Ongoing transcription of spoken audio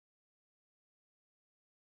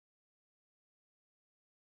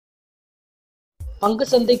பங்கு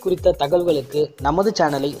சந்தை குறித்த தகவல்களுக்கு நமது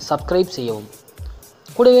சேனலை சப்ஸ்கிரைப் செய்யவும்.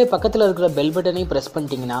 கூடவே பக்கத்தில் இருக்கிற பெல் பட்டனை பிரஸ்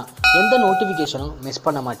பண்ணிட்டீங்கன்னா எந்த நோட்டிஃபிகேஷனும் மிஸ்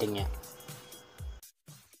பண்ண மாட்டீங்க.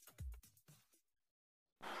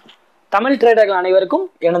 தமிழ் ட்ரேடர்கள் அனைவருக்கும்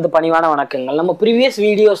எனது பணிவான வணக்கங்கள். நம்ம ப்ரீவியஸ்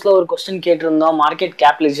வீடியோஸில் ஒரு கொஸ்டின் கேட்டிருந்தோம். Market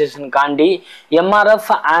கேபிட்டலைசேஷனுக்காண்டி MRF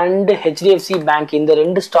and HDFC bank இந்த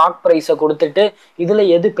ரெண்டு ஸ்டாக் ப்ரைஸை கொடுத்துட்டு இதில்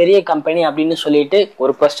எது பெரிய கம்பெனி அப்படின்னு சொல்லிட்டு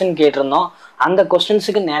ஒரு கொஸ்டின் கேட்டிருந்தோம். அந்த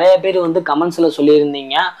கொஸ்டின்ஸுக்கு நிறைய பேர் கமெண்ட்ஸில்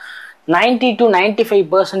சொல்லியிருந்தீங்க. 90 to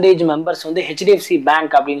 95% மெம்பர்ஸ் ஹெச்டிஎஃப்சி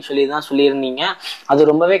பேங்க் அப்படின்னு சொல்லி தான் சொல்லியிருந்தீங்க. அது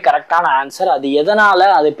ரொம்பவே கரெக்டான ஆன்சர். அது எதனால்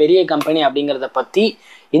அது பெரிய கம்பெனி அப்படிங்கிறத பற்றி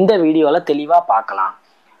இந்த வீடியோவில் தெளிவாக பார்க்கலாம்.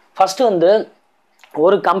 ஃபஸ்ட்டு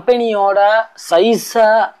ஒரு கம்பெனியோட சைஸை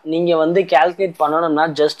நீங்கள் கேல்குலேட் பண்ணணும்னா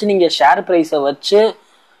ஜஸ்ட் நீங்கள் ஷேர் ப்ரைஸை வச்சு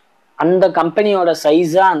அந்த கம்பெனியோட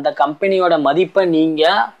சைஸை அந்த கம்பெனியோட மதிப்பை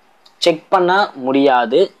நீங்கள் செக் பண்ண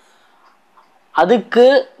முடியாது. அதுக்கு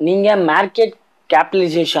நீங்கள் மார்க்கெட்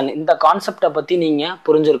கேபிட்டலைசேஷன் இந்த கான்செப்டை பற்றி நீங்கள்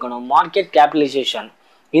புரிஞ்சுருக்கணும். மார்க்கெட் கேபிட்டலைசேஷன்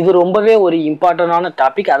இது ரொம்பவே ஒரு இம்பார்ட்டண்டான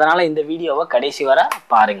டாபிக். அதனால் இந்த வீடியோவை கடைசி வரை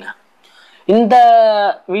பாருங்கள். இந்த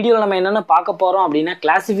வீடியோவில் நம்ம என்னென்ன பார்க்க போகிறோம் அப்படின்னா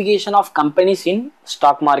classification of companies in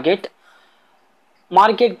stock market,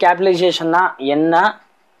 market கேபிட்டலைசேஷன்னா என்ன,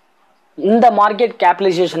 இந்த மார்க்கெட்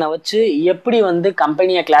கேபிட்டலைசேஷனை வச்சு எப்படி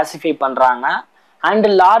கம்பெனியை கிளாஸிஃபை பண்ணுறாங்க, and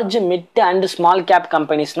large mid and small cap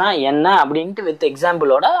கம்பெனிஸ்னா என்ன அப்படின்ட்டு வித்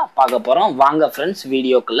எக்ஸாம்பிளோட பார்க்க போகிறோம். வாங்க ஃப்ரெண்ட்ஸ்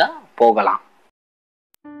வீடியோக்குள்ளே போகலாம்.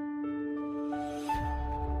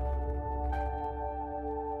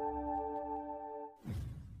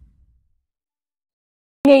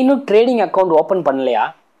 நீங்கள் இன்னும் ட்ரேடிங் அக்கௌண்ட் ஓப்பன் பண்ணலையா?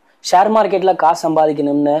 ஷேர் மார்க்கெட்டில் காசு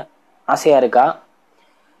சம்பாதிக்கணும்னு ஆசையாக இருக்கா?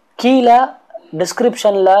 கீழே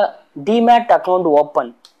டிஸ்கிரிப்ஷனில் டிமேட் அக்கௌண்ட்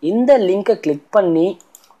ஓப்பன் இந்த லிங்கை கிளிக் பண்ணி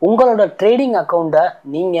உங்களோட ட்ரேடிங் அக்கௌண்ட்டை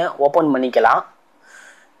நீங்கள் ஓப்பன் பண்ணிக்கலாம்.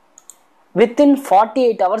 வித்தின்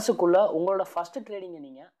 48 ஹவர்ஸுக்குள்ளே உங்களோட ஃபஸ்ட்டு ட்ரேடிங்கை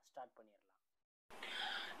நீங்கள் ஸ்டார்ட் பண்ணிடலாம்.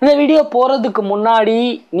 இந்த வீடியோ போகிறதுக்கு முன்னாடி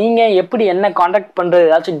நீங்கள் எப்படி என்ன காண்டாக்ட் பண்ணுறது,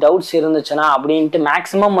 ஏதாச்சும் டவுட்ஸ் இருந்துச்சுன்னா அப்படின்ட்டு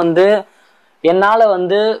மேக்ஸிமம் என்னால்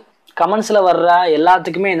கமெண்ட்ஸில் வர்ற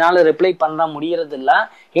எல்லாத்துக்குமே என்னால் ரிப்ளை பண்ண முடியறது இல்லை.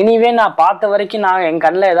 எனிவே நான் பார்த்த வரைக்கும் நான் என்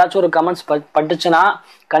கண்ணில் ஏதாச்சும் ஒரு கமெண்ட்ஸ் பட்டுச்சுன்னா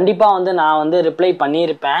கண்டிப்பாக நான் ரிப்ளை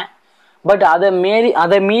பண்ணியிருப்பேன். பட் அதை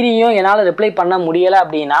மீறியும் என்னால் ரிப்ளை பண்ண முடியலை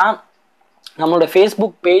அப்படின்னா நம்மளோட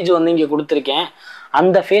ஃபேஸ்புக் பேஜ் இங்கே கொடுத்துருக்கேன்.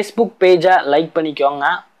 அந்த ஃபேஸ்புக் பேஜை லைக் பண்ணிக்கோங்க.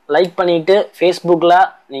 லைக் பண்ணிவிட்டு ஃபேஸ்புக்கில்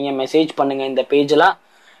நீங்கள் மெசேஜ் பண்ணுங்கள். இந்த பேஜில்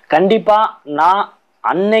கண்டிப்பாக நான்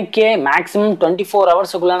அன்னைக்கே மேக்ஸிமம் 24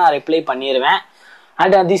 ஹவர்ஸுக்குள்ளே நான் ரிப்ளை பண்ணிடுவேன்.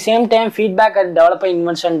 And at the same time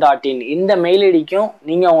feedback@developerinvention.in இந்த மெயில் ஐடிக்கும்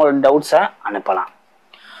நீங்கள் உங்களோட டவுட்ஸை அனுப்பலாம்.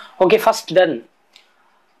 Okay, first ton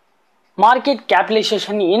market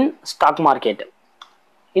capitalisation இன் ஸ்டாக் மார்க்கெட்.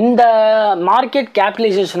 இந்த மார்க்கெட்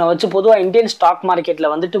கேபிட்டலைசேஷனை வச்சு பொதுவாக இந்தியன் ஸ்டாக் மார்க்கெட்டில்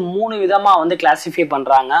 3 விதமாக கிளாஸிஃபை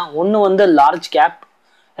பண்ணுறாங்க. ஒன்று லார்ஜ் கேப்,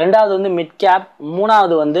 ரெண்டாவது மிட் கேப்,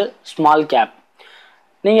 மூணாவது ஸ்மால் கேப்.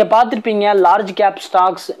 நீங்கள் பார்த்துருப்பீங்க large cap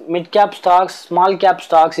stocks, mid cap stocks, small cap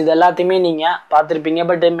stocks இது எல்லாத்தையுமே நீங்கள் பார்த்துருப்பீங்க.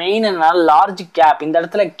 பட் மெயின் என்ன, லார்ஜ் கேப் இந்த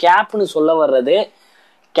இடத்துல கேப்னு சொல்ல வர்றது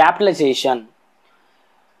கேபிட்டலைசேஷன்.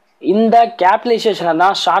 இந்த கேபிட்டலைசேஷனை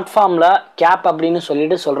தான் ஷார்ட் ஃபார்மில் கேப் அப்படின்னு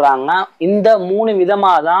சொல்லிட்டு சொல்கிறாங்க. இந்த 3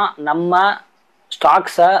 விதமாக தான் நம்ம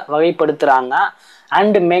ஸ்டாக்ஸை வகைப்படுத்துகிறாங்க.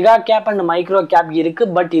 And mega gap and micro gap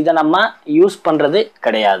இருக்குது. பட் இதை நம்ம யூஸ் பண்ணுறது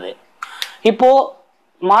கிடையாது. இப்போது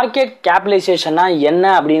மார்க்கெட் கேபிட்டலைசேஷனா என்ன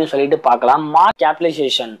அப்படின்னு சொல்லிட்டு பார்க்கலாம்.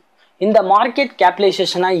 கேபிட்டலைசேஷன் இந்த மார்க்கெட்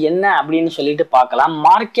கேபிட்டலைசேஷனா என்ன அப்படின்னு சொல்லிட்டு பார்க்கலாம்.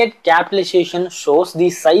 Market capitalisation shows the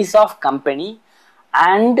size of company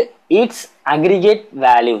and it's aggregate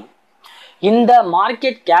value. இந்த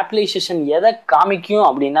மார்க்கெட் கேபிட்டலைசேஷன் எதை காமிக்கும்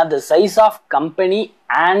அப்படின்னா தி size of company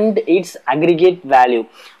and it's aggregate value.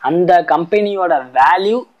 அந்த கம்பெனியோட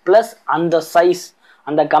வேல்யூ பிளஸ் அந்த சைஸ்,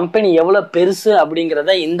 அந்த கம்பெனி எவ்வளோ பெருசு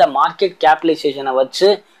அப்படிங்கிறத இந்த மார்க்கெட் கேபிட்டலைசேஷனை வச்சு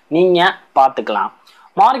நீங்கள் பார்த்துக்கலாம்.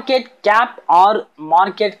 Market gap R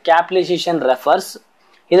market capitalisation refers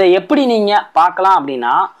இதை எப்படி நீங்கள் பார்க்கலாம்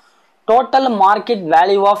அப்படின்னா total market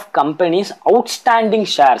value of companies outstanding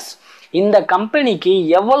shares. இந்த கம்பெனிக்கு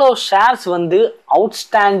எவ்வளோ ஷேர்ஸ்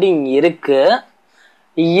அவுட்ஸ்டாண்டிங் இருக்கு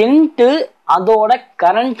இன்ட்டு அதோட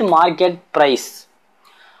கரண்ட் மார்க்கெட் ப்ரைஸ்.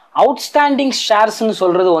 அவுட்ஸ்டாண்டிங் ஷேர்ஸ்ன்னு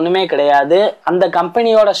சொல்கிறது ஒன்றுமே கிடையாது. அந்த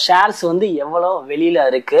கம்பெனியோட ஷேர்ஸ் எவ்வளோ வெளியில்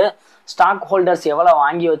இருக்குது, ஸ்டாக் ஹோல்டர்ஸ் எவ்வளோ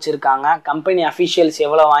வாங்கி வச்சுருக்காங்க, கம்பெனி அஃபிஷியல்ஸ்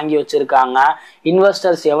எவ்வளோ வாங்கி வச்சுருக்காங்க,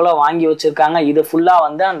 இன்வெஸ்டர்ஸ் எவ்வளோ வாங்கி வச்சுருக்காங்க, இது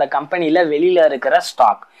ஃபுல்லாக அந்த கம்பெனியில் வெளியில் இருக்கிற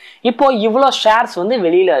ஸ்டாக். இப்போது இவ்வளோ ஷேர்ஸ்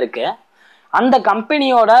வெளியில் இருக்குது. அந்த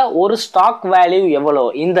கம்பெனியோட ஒரு ஸ்டாக் வேல்யூ எவ்வளோ,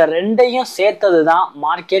 இந்த ரெண்டையும் சேர்த்தது தான்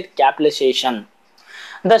market capitalisation.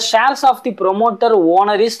 The shares of the promoter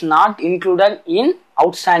owner is not included in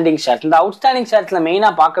outstanding shares. இந்த outstanding sharesல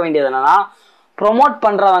மெயினாக பார்க்க வேண்டியது என்னன்னா ப்ரொமோட்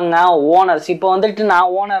பண்ணுறவங்க ஓனர்ஸ். இப்போ வந்துட்டு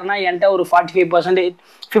நான் ஓனர்னா என்கிட்ட ஒரு 45%,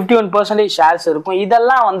 51% ஷேர்ஸ் இருக்கும்.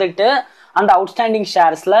 இதெல்லாம் வந்துட்டு அந்த அவுட்ஸ்டாண்டிங்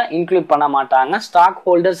ஷேர்ஸில் இன்க்ளூட் பண்ண மாட்டாங்க. Stock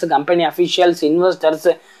holders, company officials, investors,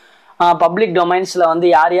 public டொமைன்ஸில் வந்து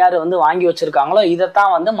யார் யார் வந்து வாங்கி வச்சுருக்காங்களோ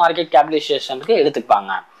இதைத்தான் வந்து மார்க்கெட் கேபிடலைசேஷனுக்கு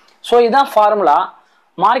எடுத்துப்பாங்க. ஸோ இதுதான் formula.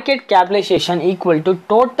 Market capitalisation equal to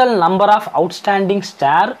total number of outstanding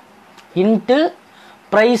share into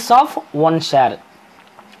price of one share.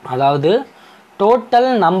 அதாவது total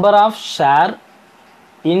number of share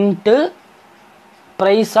into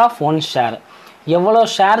price of one share. எவ்வளோ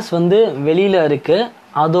ஷேர்ஸ் வந்து வெளியில் இருக்குது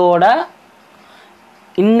அதோட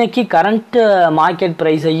இன்னைக்கு கரண்ட் மார்க்கெட்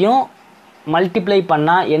ப்ரைஸையும் மல்டிப்ளை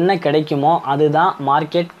பண்ணால் என்ன கிடைக்குமோ அதுதான்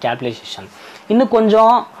மார்க்கெட் கேபிடலைசேஷன். இன்னும்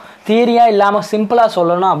கொஞ்சம் தியரியாக இல்லாமல் சிம்பிளாக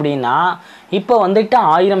சொல்லணும் அப்படின்னா, இப்போ வந்துட்டு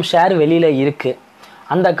 1000 ஷேர் வெளியில் இருக்குது.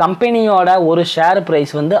 அந்த கம்பெனியோட ஒரு ஷேர்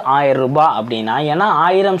ப்ரைஸ் வந்து 1000 ரூபாய் அப்படின்னா, ஏன்னா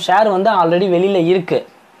 1000 ஷேர் வந்து ஆல்ரெடி வெளியில் இருக்குது.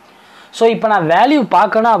 ஸோ இப்போ நான் வேல்யூ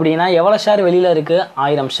பார்க்கணும் அப்படின்னா எவ்வளோ ஷேர் வெளியில் இருக்குது?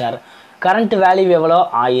 1000 ஷேர். கரண்ட் வேல்யூ எவ்வளோ?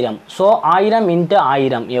 1000. ஸோ 1000 இன்ட்டு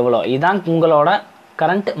 1000 எவ்வளோ? இதுதான் உங்களோட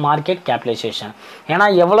கரண்ட் மார்க்கெட் கேபிடலைசேஷன். ஏன்னா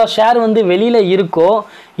எவ்வளோ ஷேர் வந்து வெளியில் இருக்கோ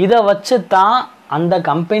இதை வச்சு தான் அந்த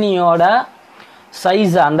கம்பெனியோட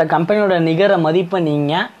சைஸை, அந்த கம்பெனியோட நிகர மதிப்பை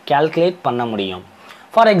நீங்கள் கால்குலேட் பண்ண முடியும்.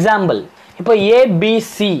 ஃபார் எக்ஸாம்பிள், இப்போ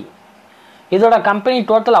ஏபிசி இதோட கம்பெனி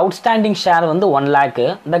டோட்டல் அவுட்ஸ்டாண்டிங் ஷேர் வந்து 1 lakh.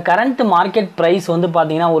 இந்த கரண்ட் மார்க்கெட் ப்ரைஸ் வந்து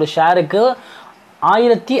பார்த்தீங்கன்னா ஒரு ஷேருக்கு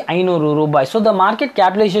 1500 ரூபாய். So the market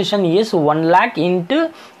capitalisation is 1 lakh into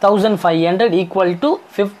 1500 equal to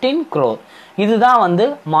 15 crore. இதுதான் வந்து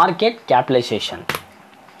மார்க்கெட் கேபிடலைசேஷன்.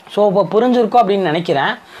 ஸோ இப்போ புரிஞ்சிருக்கோம் அப்படின்னு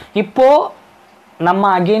நினைக்கிறேன். இப்போது நம்ம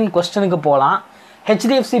அகெயின் கொஸ்டனுக்கு போகலாம்.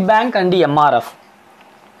 ஹெச்டிஎஃப்சி பேங்க் அண்ட் எம்ஆர்எஃப்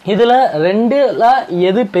இதில் ரெண்டில்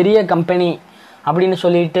எது பெரிய கம்பெனி அப்படின்னு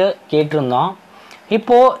சொல்லிட்டு கேட்டிருந்தோம்.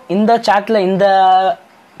 இப்போது இந்த சாட்டில், இந்த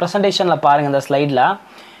ப்ரெசன்டேஷனில் பாருங்கள், இந்த ஸ்லைடில்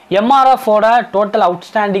எம்ஆர்எஃபோட டோட்டல்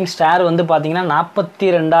அவுட்ஸ்டாண்டிங் ஷேர் வந்து பார்த்தீங்கன்னா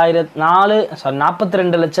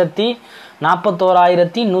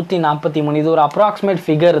 42,41,143. இது ஒரு அப்ராக்சிமேட்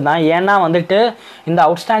ஃபிகர் தான். ஏன்னா வந்துட்டு இந்த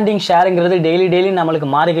அவுட்ஸ்டாண்டிங் ஷேருங்கிறது டெய்லி நம்மளுக்கு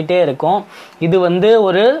மாறிக்கிட்டே இருக்கும். இது வந்து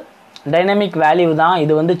ஒரு டைனமிக் வேல்யூ தான்.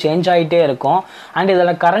 இது வந்து சேஞ்ச் ஆகிட்டே இருக்கும். அண்ட்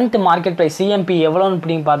இதில் கரண்ட் மார்க்கெட் ப்ரைஸ் சிஎம்பி எவ்வளோன்னு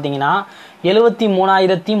அப்படின்னு பார்த்தீங்கன்னா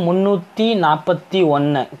 73,341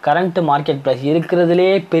 கரண்ட் மார்க்கெட் ப்ரைஸ்.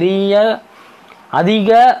 இருக்கிறதுலே பெரிய அதிக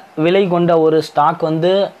விலை கொண்ட ஒரு ஸ்டாக்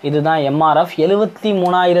வந்து இதுதான் எம்ஆர்எஃப்,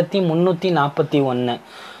 73,341.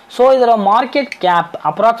 ஸோ இதில் மார்க்கெட் கேப்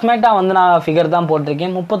அப்ராக்சிமேட்டாக வந்து நான் ஃபிகர் தான்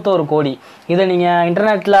போட்டிருக்கேன், 31 கோடி. இதை நீங்கள்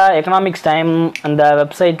இன்டர்நெட்டில் எக்கனாமிக்ஸ் டைம் அந்த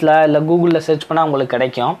வெப்சைட்டில் இல்லை கூகுளில் சர்ச் பண்ணால் உங்களுக்கு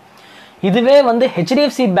கிடைக்கும். இதுவே வந்து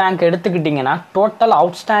ஹெச்டிஎஃப்சி பேங்க் எடுத்துக்கிட்டிங்கன்னா டோட்டல்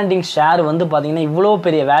அவுட்ஸ்டாண்டிங் ஷேர் வந்து பார்த்திங்கன்னா இவ்வளோ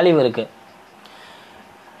பெரிய வேல்யூ இருக்குது.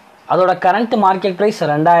 அதோட கரண்ட் மார்க்கெட் ப்ரைஸ்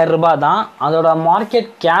 2000 ரூபாய் தான். அதோட மார்க்கெட்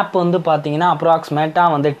கேப் வந்து பார்த்தீங்கன்னா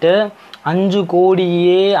அப்ராக்சிமேட்டாக வந்துட்டு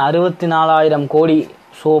 5,64,00,000 கோடி.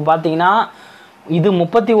 ஸோ பார்த்தீங்கன்னா இது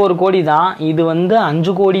 31 கோடி தான். இது வந்து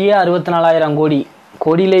 5,64,00,000 கோடி.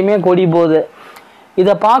 கோடியிலையுமே கோடி போகுது.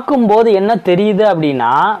 இதை பார்க்கும்போது என்ன தெரியுது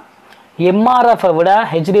அப்படின்னா, எம்ஆர்எஃப்பை விட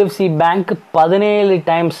ஹெச்டிஎஃப்சி பேங்க்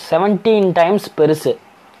 17 டைம்ஸ் பெருசு.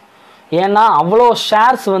 ஏன்னா அவ்வளோ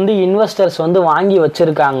ஷேர்ஸ் வந்து இன்வெஸ்டர்ஸ் வந்து வாங்கி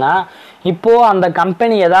வச்சுருக்காங்க. இப்போது அந்த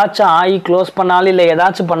கம்பெனி ஏதாச்சும் ஆகி க்ளோஸ் பண்ணாலும் இல்லை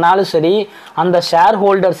ஏதாச்சும் பண்ணாலும் சரி, அந்த ஷேர்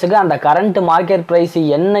ஹோல்டர்ஸுக்கு அந்த கரண்ட் மார்க்கெட் ப்ரைஸ்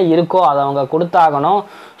என்ன இருக்கோ அதை அவங்க கொடுத்தாகணும்.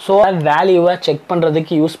 ஸோ வேல்யூவை செக்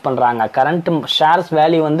பண்ணுறதுக்கு யூஸ் பண்ணுறாங்க. கரண்ட் ஷேர்ஸ்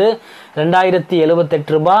வேல்யூ வந்து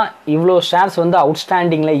 2078 ரூபாய். இவ்வளோ ஷேர்ஸ் வந்து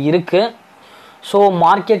அவுட்ஸ்டாண்டிங்கில் இருக்குது. ஸோ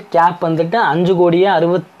மார்க்கெட் கேப் வந்துட்டு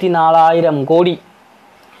 5,64,00,000 கோடி.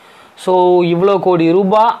 ஸோ இவ்வளோ கோடி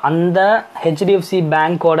ரூபாய் அந்த HDFC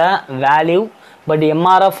பேங்க்கோட value. But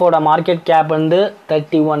எம்ஆர்எஃபோட market gap வந்து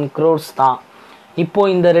 31 crores தான்.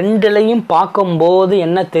 இப்போது இந்த ரெண்டுலையும் பார்க்கும்போது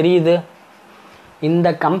என்ன தெரியுது, இந்த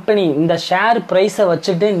கம்பெனி இந்த ஷேர் ப்ரைஸை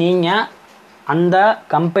வச்சுட்டு நீங்கள் அந்த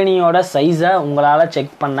கம்பெனியோட சைஸை உங்களால்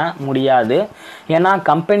செக் பண்ண முடியாது. ஏன்னா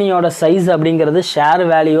கம்பெனியோட சைஸ் அப்படிங்கிறது ஷேர்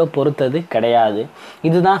வேல்யூவை பொறுத்தது கிடையாது.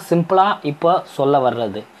 இதுதான் சிம்பிளாக இப்போ சொல்ல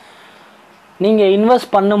வர்றது. நீங்கள்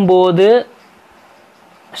இன்வெஸ்ட் பண்ணும்போது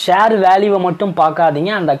ஷேர் வேல்யூவை மட்டும்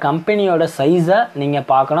பார்க்காதீங்க, அந்த கம்பெனியோட சைஸை நீங்கள்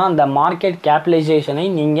பார்க்கணும். அந்த மார்க்கெட் கேபிடலைசேஷனை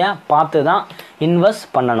நீங்கள் பார்த்து தான் இன்வெஸ்ட்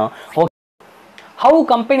பண்ணணும். Okay, how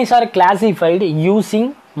companies are classified using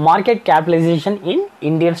market capitalisation in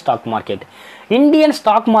Indian stock market. Indian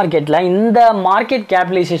stock மார்க்கெட்டில் இந்த மார்க்கெட்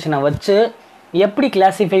கேபிடலைசேஷனை வச்சு எப்படி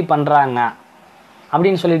கிளாசிஃபை பண்ணுறாங்க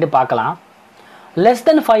அப்படின்னு சொல்லிட்டு பார்க்கலாம். லெஸ்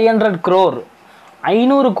தென் 500 crore,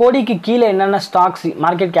 500 கோடிக்கு கீழே என்னென்ன ஸ்டாக்ஸ்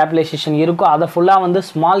மார்க்கெட் கேபிடலைசேஷன் இருக்கோ அதை ஃபுல்லாக வந்து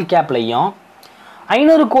ஸ்மால் கேப்லையும்,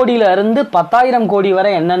 500 கோடியிலேருந்து 10,000 கோடி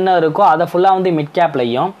வரை என்னென்ன இருக்கோ அதை ஃபுல்லாக வந்து மிட்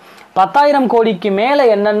கேப்லையும், 10,000 கோடிக்கு மேலே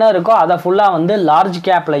என்னென்ன இருக்கோ அதை ஃபுல்லாக வந்து லார்ஜ்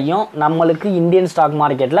கேப்லையும் நம்மளுக்கு இந்தியன் ஸ்டாக்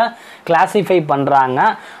மார்க்கெட்டில் கிளாஸிஃபை பண்ணுறாங்க.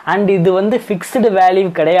 அண்ட் இது வந்து ஃபிக்ஸ்டு வேல்யூ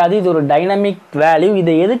கிடையாது, இது ஒரு டைனமிக் வேல்யூ.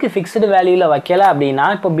 இது எதுக்கு ஃபிக்ஸ்டு வேல்யூவில் வைக்கல அப்படின்னா,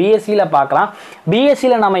 இப்போ பிஎஸ்சியில் பார்க்கலாம்.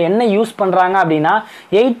 பிஎஸ்சியில் நம்ம என்ன யூஸ் பண்ணுறாங்க அப்படின்னா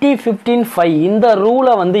 80-15-5 இந்த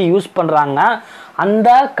ரூலை வந்து யூஸ் பண்ணுறாங்க. அந்த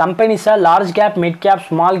கம்பெனிஸை large cap, mid cap,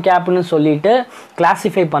 small கேப்னு சொல்லிட்டு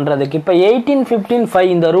கிளாஸிஃபை பண்ணுறதுக்கு. இப்போ 18-15-5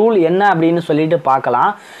 இந்த ரூல் என்ன அப்படின்னு சொல்லிட்டு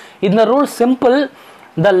பார்க்கலாம். இந்த rule simple.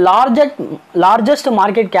 The largest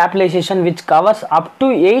market capitalization which covers up to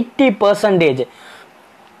 80%.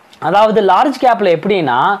 அதாவது லார்ஜ் கேப்பில்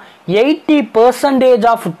எப்படின்னா 80%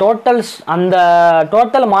 ஆஃப் டோட்டல்ஸ், அந்த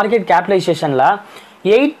டோட்டல் மார்க்கெட் கேபிட்டலைசேஷனில்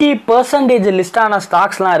 80% லிஸ்டான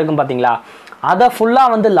ஸ்டாக்ஸ்லாம் இருக்கும் பார்த்தீங்களா, அதை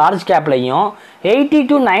ஃபுல்லாக வந்து லார்ஜ் கேப்லையும்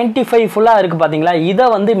 80-95 ஃபுல்லாக இருக்குது பார்த்தீங்களா, இதை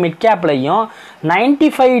வந்து மிட் கேப்லையும்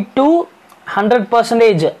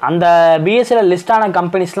 95-100% அந்த பிஎஸ்சியில் லிஸ்டான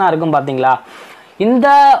கம்பெனிஸ்லாம் இருக்கும் பார்த்தீங்களா,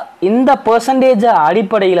 இந்த பர்சன்டேஜ்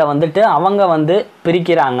அடிப்படையில் வந்துட்டு அவங்க வந்து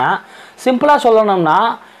பிரிக்கிறாங்க. சிம்பிளாக சொல்லணும்னா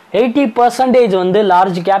 80% வந்து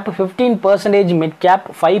large cap, 15% mid cap,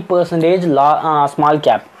 5% small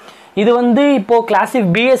cap. இது வந்து இப்போது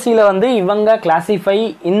பிஎஸ்சியில் வந்து இவங்க கிளாஸிஃபை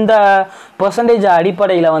இந்த பர்சன்டேஜ்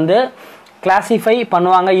அடிப்படையில் வந்து கிளாஸிஃபை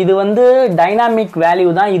பண்ணுவாங்க. இது வந்து டைனாமிக் வேல்யூ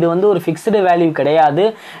தான், இது வந்து ஒரு ஃபிக்ஸ்டு வேல்யூ கிடையாது.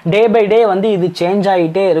 டே பை டே வந்து இது சேஞ்ச்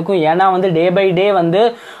ஆகிட்டே இருக்கும். ஏன்னா வந்து டே பை டே வந்து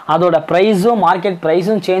அதோட ப்ரைஸும் மார்க்கெட்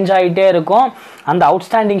ப்ரைஸும் சேஞ்ச் ஆகிட்டே இருக்கும், அந்த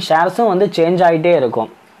அவுட்ஸ்டாண்டிங் ஷேர்ஸும் வந்து சேஞ்ச் ஆகிட்டே இருக்கும்.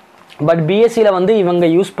 பட் பிஎஸ்சியில் வந்து இவங்க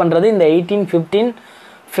யூஸ் பண்ணுறது இந்த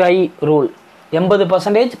 18-15-5 ரூல்.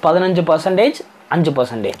 80%, 15%,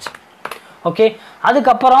 5%. ஓகே,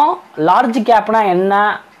 அதுக்கப்புறம் லார்ஜ் கேப்னா என்ன,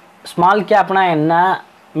 ஸ்மால் கேப்னா என்ன,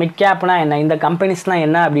 மிட் கேப்னா என்ன, இந்த கம்பெனிஸ்லாம்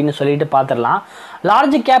என்ன அப்படின்னு சொல்லிட்டு பார்த்துடலாம்.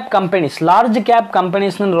 லார்ஜ் கேப்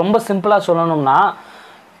கம்பெனிஸ்னு ரொம்ப சிம்பிளாக சொல்லணும்னா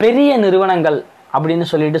பெரிய நிறுவனங்கள் அப்படின்னு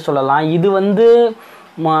சொல்லிட்டு சொல்லலாம். இது வந்து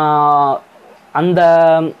அந்த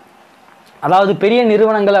அதாவது பெரிய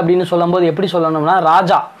நிறுவனங்கள் அப்படின்னு சொல்லும்போது எப்படி சொல்லணும்னா,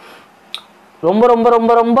 ராஜா ரொம்ப ரொம்ப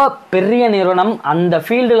ரொம்ப ரொம்ப பெரிய நிறுவனம், அந்த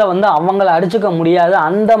ஃபீல்டில் வந்து அவங்கள அடிச்சுக்க முடியாது,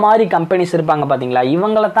 அந்த மாதிரி கம்பெனிஸ் இருப்பாங்க பார்த்தீங்களா,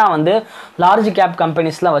 இவங்கள தான் வந்து லார்ஜ் கேப்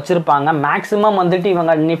கம்பெனிஸில் வச்சுருப்பாங்க. மேக்ஸிமம் வந்துட்டு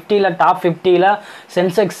இவங்க நிஃப்டியில் டாப் 50ல்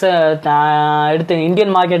சென்செக்ஸ்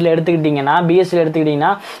இந்தியன் மார்க்கெட்டில் எடுத்துக்கிட்டிங்கன்னா, பிஎஸ்சியில்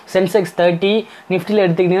எடுத்துக்கிட்டிங்கன்னா சென்செக்ஸ் 30, நிஃப்டியில்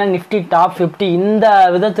எடுத்துக்கிட்டிங்கன்னா நிஃப்டி டாப் 50 இந்த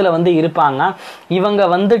விதத்தில் வந்து இருப்பாங்க. இவங்க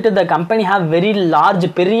வந்துட்டு the company have very large,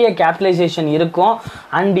 பெரிய கேபிட்டலைசேஷன் இருக்கும்.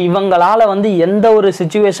 அண்ட் இவங்களால் வந்து எந்த ஒரு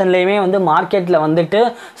சுச்சுவேஷன்லேயுமே வந்து மார்க்கெட்டில் வந்துட்டு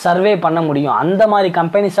சர்வே பண்ண முடியும். அந்த மாதிரி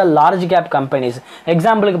கம்பெனிஸ் லார்ஜ் கேப் கம்பெனிஸ்.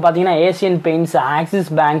 எக்ஸாம்பிளுக்கு பார்த்தீங்கன்னா Asian paints, axis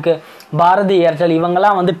bank, Bharathi Airtel,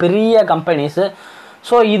 இவங்கெல்லாம் வந்து பெரிய கம்பெனிஸ்.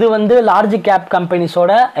 ஸோ இது வந்து large cap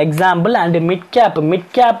கம்பெனிஸோட example. And mid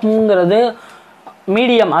கேப்புங்கிறது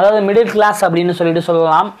medium, அதாவது மிடில் கிளாஸ் அப்படின்னு சொல்லிட்டு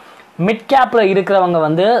சொல்லலாம். மிட் கேப்பில் இருக்கிறவங்க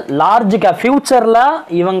வந்து லார்ஜ் கேப், ஃப்யூச்சரில்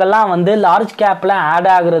இவங்கெல்லாம் வந்து லார்ஜ் கேப்பில்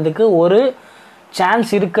ஆட் ஆகுறதுக்கு ஒரு சான்ஸ்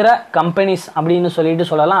இருக்கிற கம்பெனிஸ் அப்படின்னு சொல்லிட்டு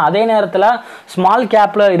சொல்லலாம். அதே நேரத்தில் ஸ்மால்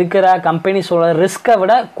கேப்பில் இருக்கிற கம்பெனிஸோட ரிஸ்க்கை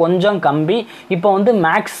விட கொஞ்சம் கம்மி. இப்போ வந்து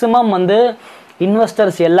மேக்ஸிமம் வந்து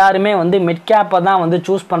இன்வெஸ்டர்ஸ் எல்லாருமே வந்து மிட் கேப்பை தான் வந்து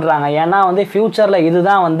சூஸ் பண்ணுறாங்க. ஏன்னா வந்து ஃப்யூச்சரில்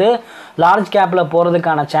இதுதான் வந்து லார்ஜ் கேப்பில்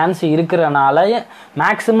போகிறதுக்கான சான்ஸ் இருக்கிறனால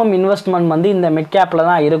மேக்ஸிமம் இன்வெஸ்ட்மெண்ட் வந்து இந்த மிட் கேப்பில்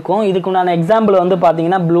தான் இருக்கும். இதுக்குண்டான எக்ஸாம்பிள் வந்து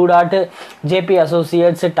பார்த்தீங்கன்னா blue dot, JP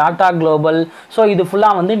Associates, Tata global. So இது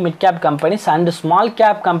ஃபுல்லாக வந்து mid cap companies. And small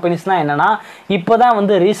cap கம்பெனிஸ்னால் என்னென்னா, இப்போ தான்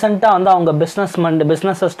வந்து ரீசெண்டாக வந்து அவங்க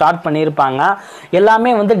பிஸ்னஸை ஸ்டார்ட் பண்ணியிருப்பாங்க.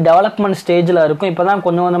 எல்லாமே வந்து டெவலப்மெண்ட் ஸ்டேஜில் இருக்கும். இப்போ தான்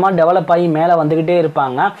கொஞ்சம் கொஞ்சமாக டெவலப் ஆகி மேலே வந்துக்கிட்டே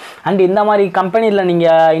இருப்பாங்க. அண்ட் இந்த மாதிரி கம்பெனியில்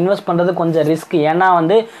நீங்கள் இன்வெஸ்ட் பண்ணுறது கொஞ்சம் ரிஸ்க். ஏன்னா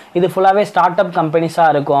வந்து இது ஃபுல்லாகவே ஸ்டார்ட் அப்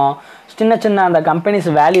கம்பெனிஸாக இருக்கும். சின்ன சின்ன அந்த கம்பெனிஸ்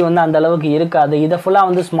வேல்யூ வந்து அந்த அளவுக்கு இருக்காது. இதை ஃபுல்லாக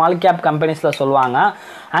வந்து ஸ்மால் கேப் கம்பெனிஸில் சொல்லுவாங்க.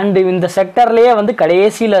 அண்டு இந்த செக்டர்லேயே வந்து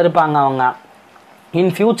கடைசியில் இருப்பாங்க அவங்க.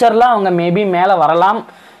 இன் ஃப்யூச்சரில் அவங்க மேபி மேலே வரலாம்,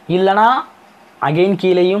 இல்லைனா அகெயின்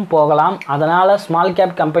கீழேயும் போகலாம். அதனால் ஸ்மால்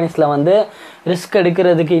கேப் கம்பெனிஸில் வந்து ரிஸ்க்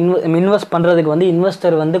எடுக்கிறதுக்கு இன்வெஸ்ட் பண்ணுறதுக்கு வந்து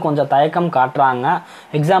இன்வெஸ்டர் வந்து கொஞ்சம் தயக்கம் காட்டுறாங்க.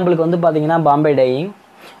 எக்ஸாம்பிளுக்கு வந்து பார்த்திங்கன்னா பாம்பே டையிங்.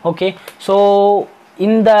 ஓகே, ஸோ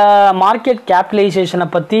இந்த மார்க்கெட் கேபிட்டலைசேஷனை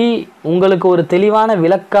பற்றி உங்களுக்கு ஒரு தெளிவான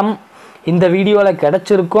விளக்கம் இந்த வீடியோவில்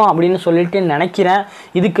கிடச்சிருக்கும் அப்படின்னு சொல்லிட்டு நினைக்கிறேன்.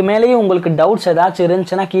 இதுக்கு மேலேயும் உங்களுக்கு டவுட்ஸ் ஏதாச்சும்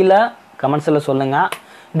இருந்துச்சுன்னா கீழே கமெண்ட்ஸில் சொல்லுங்கள்.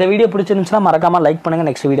 இந்த வீடியோ பிடிச்சிருந்துச்சுன்னா மறக்காமல் லைக்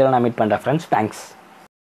பண்ணுங்கள். நெக்ஸ்ட் வீடியோவில் நான் மீட் பண்ணுறேன் ஃப்ரெண்ட்ஸ். தேங்க்ஸ்.